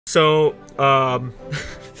So,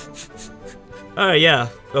 yeah,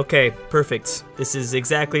 okay, perfect. This is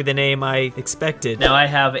exactly the name I expected. Now I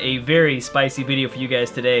have a very spicy video for you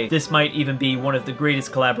guys today. This might even be one of the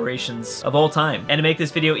greatest collaborations of all time. And to make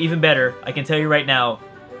this video even better, I can tell you right now,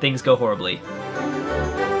 things go horribly.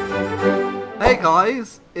 Hey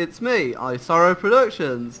guys, it's me,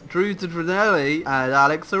 iSorrowProductions, Drew the Durnil, and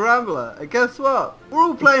Alex the Rambler. And guess what? We're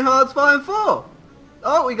all playing HOI4,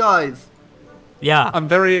 aren't we guys? Yeah. I'm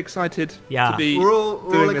very excited to be We're all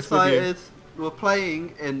doing this excited. with We're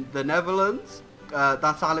playing in the Netherlands.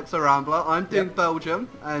 That's Alex the Rambler. I'm doing Belgium,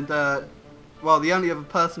 and well, the only other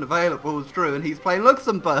person available is Drew, and he's playing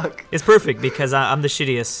Luxembourg. It's perfect because I'm the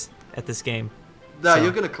shittiest at this game. No, so.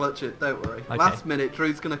 You're gonna clutch it. Don't worry. Okay. Last minute,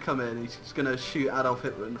 Drew's gonna come in. He's just gonna shoot Adolf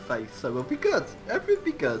Hitler in the face. So we'll be good. Everything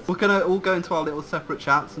will be good. We're gonna all go into our little separate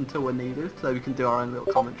chats until we're needed, so we can do our own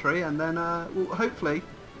little commentary, and then we'll hopefully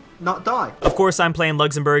not die. Of course, I'm playing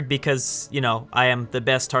Luxembourg because, you know, I am the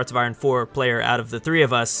best Hearts of Iron 4 player out of the three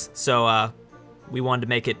of us, so we wanted to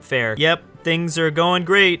make it fair. Yep, things are going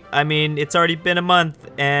great. I mean, it's already been a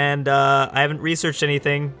month, and I haven't researched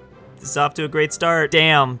anything. It's off to a great start.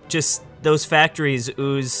 Damn, just those factories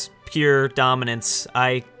ooze pure dominance.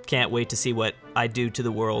 I can't wait to see what I do to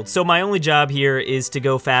the world. So my only job here is to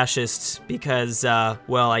go fascist because,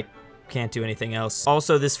 well, I can't do anything else.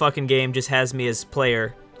 Also, this fucking game just has me as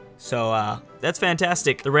player. So, that's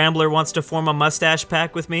fantastic. The Rambler wants to form a mustache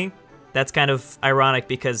pack with me. That's kind of ironic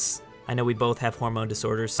because I know we both have hormone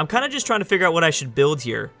disorders. I'm kind of just trying to figure out what I should build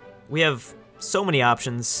here. We have so many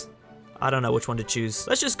options. I don't know which one to choose.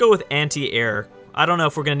 Let's just go with anti-air. I don't know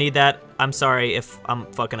if we're gonna need that. I'm sorry if I'm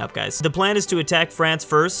fucking up, guys. The plan is to attack France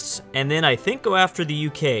first, and then I think go after the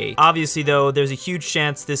UK. Obviously, though, there's a huge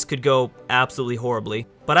chance this could go absolutely horribly,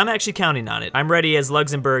 but I'm actually counting on it. I'm ready as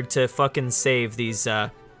Luxembourg to fucking save these,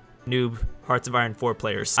 noob Hearts of Iron 4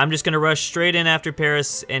 players. I'm just gonna rush straight in after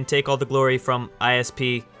Paris and take all the glory from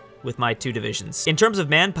ISP with my 2 divisions. In terms of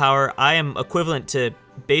manpower, I am equivalent to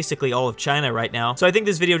basically all of China right now, so I think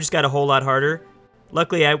this video just got a whole lot harder.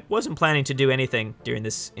 Luckily, I wasn't planning to do anything during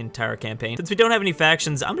this entire campaign. Since we don't have any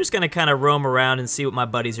factions, I'm just gonna kind of roam around and see what my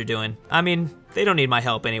buddies are doing. I mean, they don't need my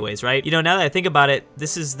help anyways, right? You know, now that I think about it,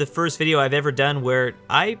 this is the first video I've ever done where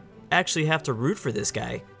I actually have to root for this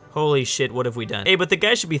guy. Holy shit, what have we done? Hey, but the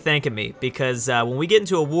guy should be thanking me because when we get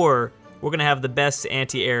into a war, we're gonna have the best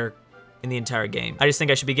anti-air in the entire game. I just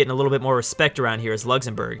think I should be getting a little bit more respect around here as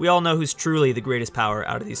Luxembourg. We all know who's truly the greatest power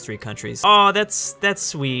out of these 3 countries. Oh, that's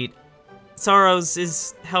sweet. Sorrows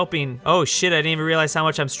is helping. Oh shit, I didn't even realize how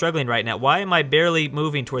much I'm struggling right now. Why am I barely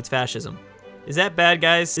moving towards fascism? Is that bad,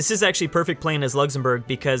 guys? This is actually perfect playing as Luxembourg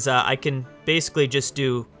because I can basically just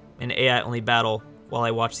do an AI-only battle while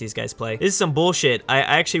I watch these guys play. This is some bullshit. I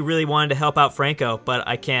actually really wanted to help out Franco, but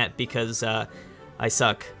I can't because I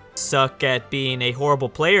suck. Suck at being a horrible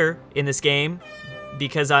player in this game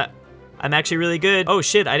because I'm actually really good. Oh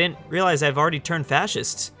shit, I didn't realize I've already turned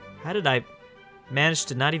fascist. How did I managed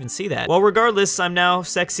to not even see that? Well, regardless, I'm now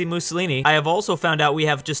sexy Mussolini. I have also found out we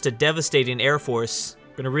have just a devastating air force.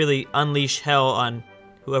 We're gonna really unleash hell on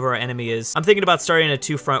whoever our enemy is. I'm thinking about starting a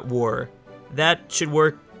 2-front war. That should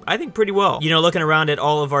work, I think, pretty well. You know, looking around at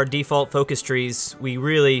all of our default focus trees, we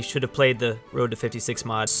really should have played the Road to 56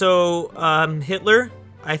 mod. So, Hitler,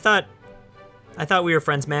 I thought we were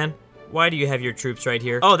friends, man. Why do you have your troops right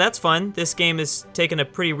here? Oh, that's fun. This game is taking a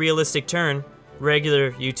pretty realistic turn.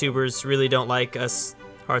 Regular YouTubers really don't like us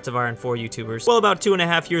Hearts of Iron 4 YouTubers. Well, about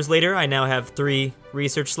 2.5 years later, I now have 3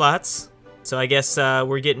 research slots. So I guess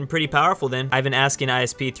we're getting pretty powerful then. I've been asking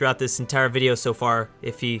ISP throughout this entire video so far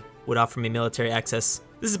if he would offer me military access.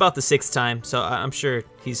 This is about the 6th time, so I'm sure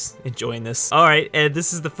he's enjoying this. All right, and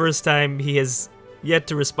this is the first time he has yet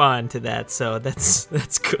to respond to that, so that's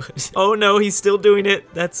good. Oh no, he's still doing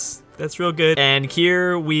it. That's real good. And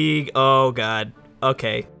here we, oh god,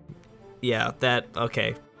 okay. Yeah,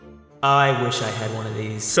 okay. I wish I had one of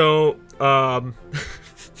these. So,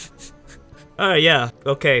 yeah,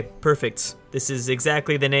 okay, perfect. This is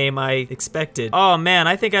exactly the name I expected. Oh man,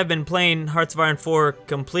 I think I've been playing Hearts of Iron 4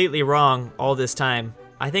 completely wrong all this time.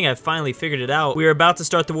 I think I've finally figured it out. We are about to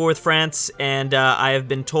start the war with France, and I have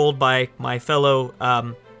been told by my fellow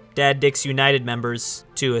Dad Dicks United members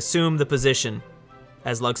to assume the position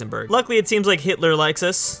as Luxembourg. Luckily, it seems like Hitler likes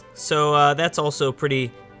us, so that's also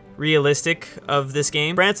pretty realistic of this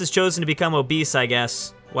game. France has chosen to become obese, I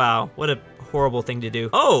guess. Wow, what a horrible thing to do.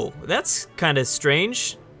 Oh, that's kind of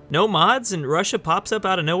strange. No mods and Russia pops up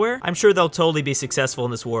out of nowhere? I'm sure they'll totally be successful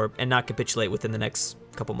in this war and not capitulate within the next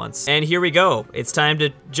couple months. And here we go. It's time to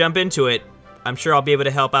jump into it. I'm sure I'll be able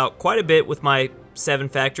to help out quite a bit with my 7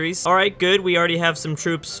 factories. Alright, good. We already have some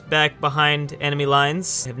troops back behind enemy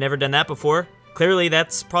lines. I've never done that before. Clearly,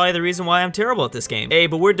 that's probably the reason why I'm terrible at this game. Hey,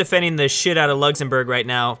 but we're defending the shit out of Luxembourg right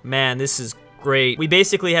now. Man, this is great. We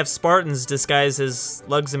basically have Spartans disguised as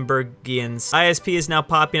Luxembourgians. ISP is now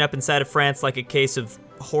popping up inside of France like a case of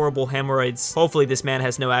horrible hemorrhoids. Hopefully this man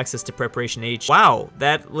has no access to Preparation H. Wow,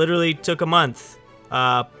 that literally took a month.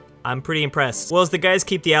 I'm pretty impressed. Well, as the guys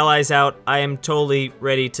keep the allies out, I am totally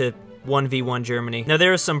ready to 1v1 Germany. Now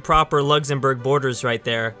there are some proper Luxembourg borders right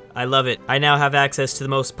there. I love it. I now have access to the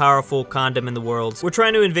most powerful condom in the world. We're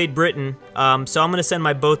trying to invade Britain, so I'm gonna send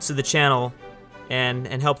my boats to the channel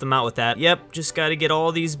and help them out with that. Yep, just gotta get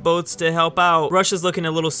all these boats to help out. Russia's looking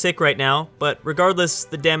a little sick right now, but regardless,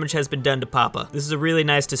 the damage has been done to Papa. This is a really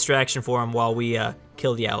nice distraction for him while we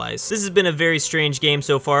kill the allies. This has been a very strange game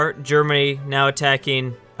so far. Germany now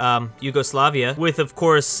attacking Yugoslavia with, of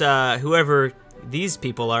course, whoever these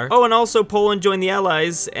people are. Oh, and also Poland joined the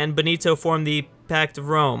Allies, and Benito formed the Pact of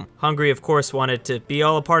Rome. Hungary, of course, wanted to be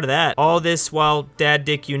all a part of that. All this while Dad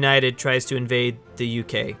Dick United tries to invade the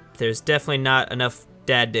UK. There's definitely not enough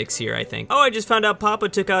Dad Dicks here, I think. Oh, I just found out Papa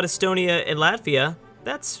took out Estonia and Latvia.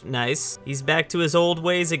 That's nice. He's back to his old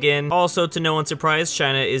ways again. Also, to no one's surprise,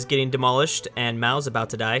 China is getting demolished, and Mao's about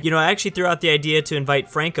to die. You know, I actually threw out the idea to invite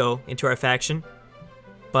Franco into our faction,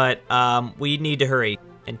 but we need to hurry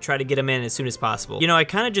and try to get him in as soon as possible. You know, I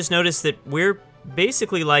kind of just noticed that we're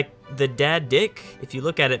basically like the Dad Dick, if you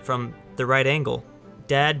look at it from the right angle.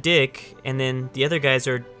 Dad Dick, and then the other guys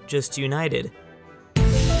are just united.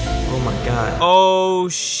 Oh my god. Oh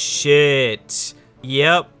shit.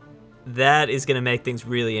 Yep. That is gonna make things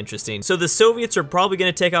really interesting. So the Soviets are probably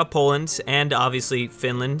gonna take out Poland and obviously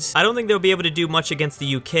Finland. I don't think they'll be able to do much against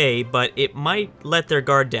the UK, but it might let their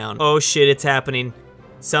guard down. Oh shit, it's happening.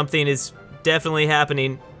 Something is definitely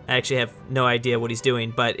happening. I actually have no idea what he's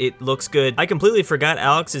doing, but it looks good. I completely forgot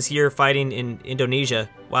Alex is here fighting in Indonesia.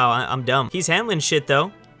 Wow, I'm dumb. He's handling shit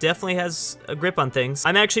though. Definitely has a grip on things.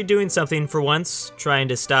 I'm actually doing something for once, trying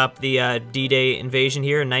to stop the D-Day invasion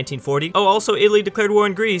here in 1940. Oh, also Italy declared war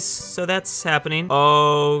on Greece, so that's happening.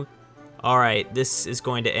 Oh, all right, this is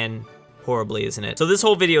going to end horribly, isn't it? So this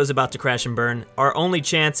whole video is about to crash and burn. Our only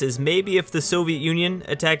chance is maybe if the Soviet Union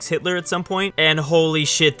attacks Hitler at some point, and holy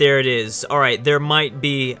shit, there it is. All right, there might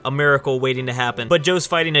be a miracle waiting to happen, but Joe's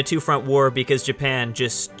fighting a two-front war because Japan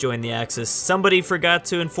just joined the Axis. Somebody forgot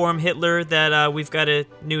to inform Hitler that we've got a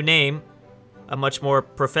new name, a much more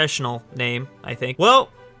professional name, I think.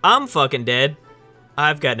 Well, I'm fucking dead.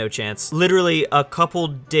 I've got no chance. Literally a couple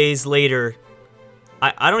days later,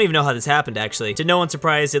 I don't even know how this happened, actually. To no one's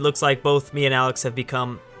surprise, it looks like both me and Alex have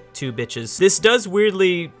become two bitches. This does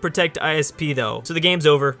weirdly protect ISP, though. So the game's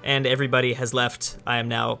over, and everybody has left. I am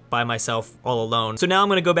now by myself, all alone. So now I'm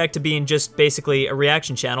gonna go back to being just basically a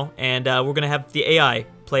reaction channel, and we're gonna have the AI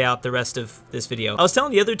play out the rest of this video. I was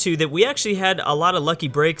telling the other two that we actually had a lot of lucky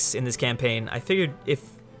breaks in this campaign. I figured if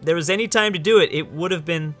there was any time to do it, it would have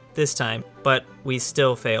been this time, but we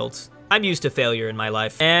still failed. I'm used to failure in my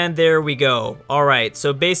life. And there we go. All right,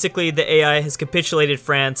 so basically the AI has capitulated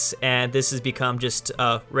France, and this has become just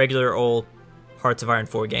a regular old Hearts of Iron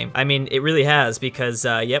 4 game. I mean, it really has, because,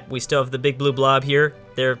 yep, we still have the big blue blob here.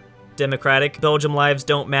 They're democratic. Belgium lives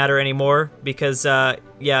don't matter anymore, because,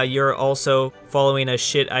 yeah, you're also following a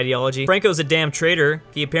shit ideology. Franco's a damn traitor.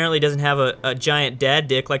 He apparently doesn't have a giant dad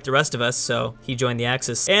dick like the rest of us, so he joined the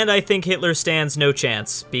Axis. And I think Hitler stands no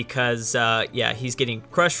chance, because, yeah, he's getting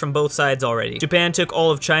crushed from both sides already. Japan took all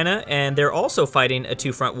of China, and they're also fighting a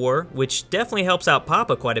two-front war, which definitely helps out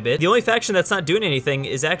Papa quite a bit. The only faction that's not doing anything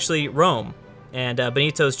is actually Rome. And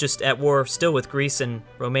Benito's just at war still with Greece and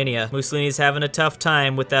Romania. Mussolini's having a tough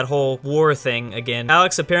time with that whole war thing again.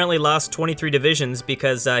 Alex apparently lost 23 divisions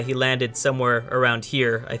because he landed somewhere around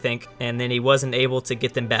here, I think, and then he wasn't able to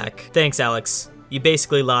get them back. Thanks, Alex. You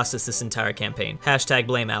basically lost us this entire campaign. Hashtag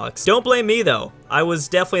blame Alex. Don't blame me, though. I was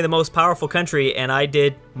definitely the most powerful country, and I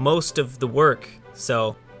did most of the work,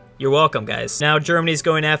 so you're welcome, guys. Now Germany's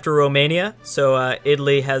going after Romania, so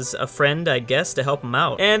Italy has a friend, I guess, to help him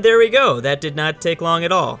out. And there we go. That did not take long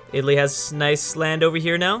at all. Italy has nice land over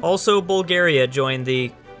here now. Also, Bulgaria joined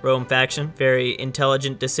the Rome faction. Very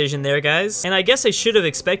intelligent decision there, guys. And I guess I should have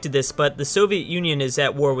expected this, but the Soviet Union is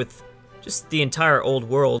at war with just the entire old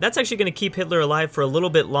world. That's actually gonna keep Hitler alive for a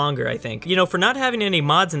little bit longer, I think. You know, for not having any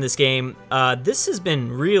mods in this game, this has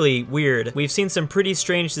been really weird. We've seen some pretty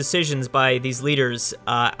strange decisions by these leaders.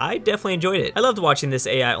 I definitely enjoyed it. I loved watching this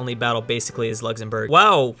AI-only battle basically as Luxembourg.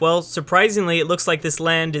 Wow, well, surprisingly, it looks like this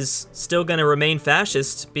land is still gonna remain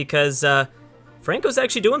fascist because, Franco's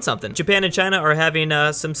actually doing something. Japan and China are having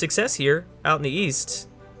some success here out in the east.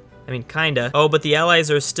 I mean, kinda. Oh, but the Allies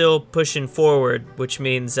are still pushing forward, which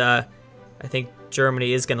means, I think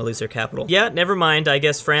Germany is gonna lose their capital. Yeah, never mind. I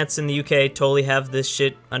guess France and the UK totally have this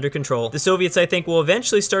shit under control. The Soviets, I think, will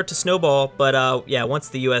eventually start to snowball, but, yeah, once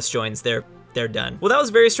the US joins, they're done. Well, that was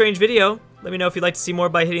a very strange video. Let me know if you'd like to see more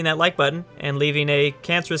by hitting that like button and leaving a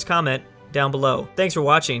cancerous comment down below. Thanks for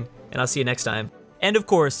watching, and I'll see you next time. And of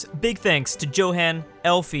course, big thanks to Johan,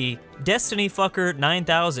 Elfie, Destiny Fucker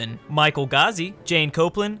 9000, Michael Ghazi, Jane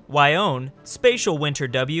Copeland, Wyone, Spatial Winter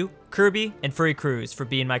W, Kirby, and Furry Cruz for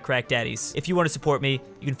being my crack daddies. If you want to support me,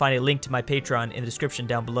 you can find a link to my Patreon in the description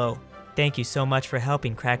down below. Thank you so much for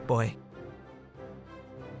helping, Crack Boy.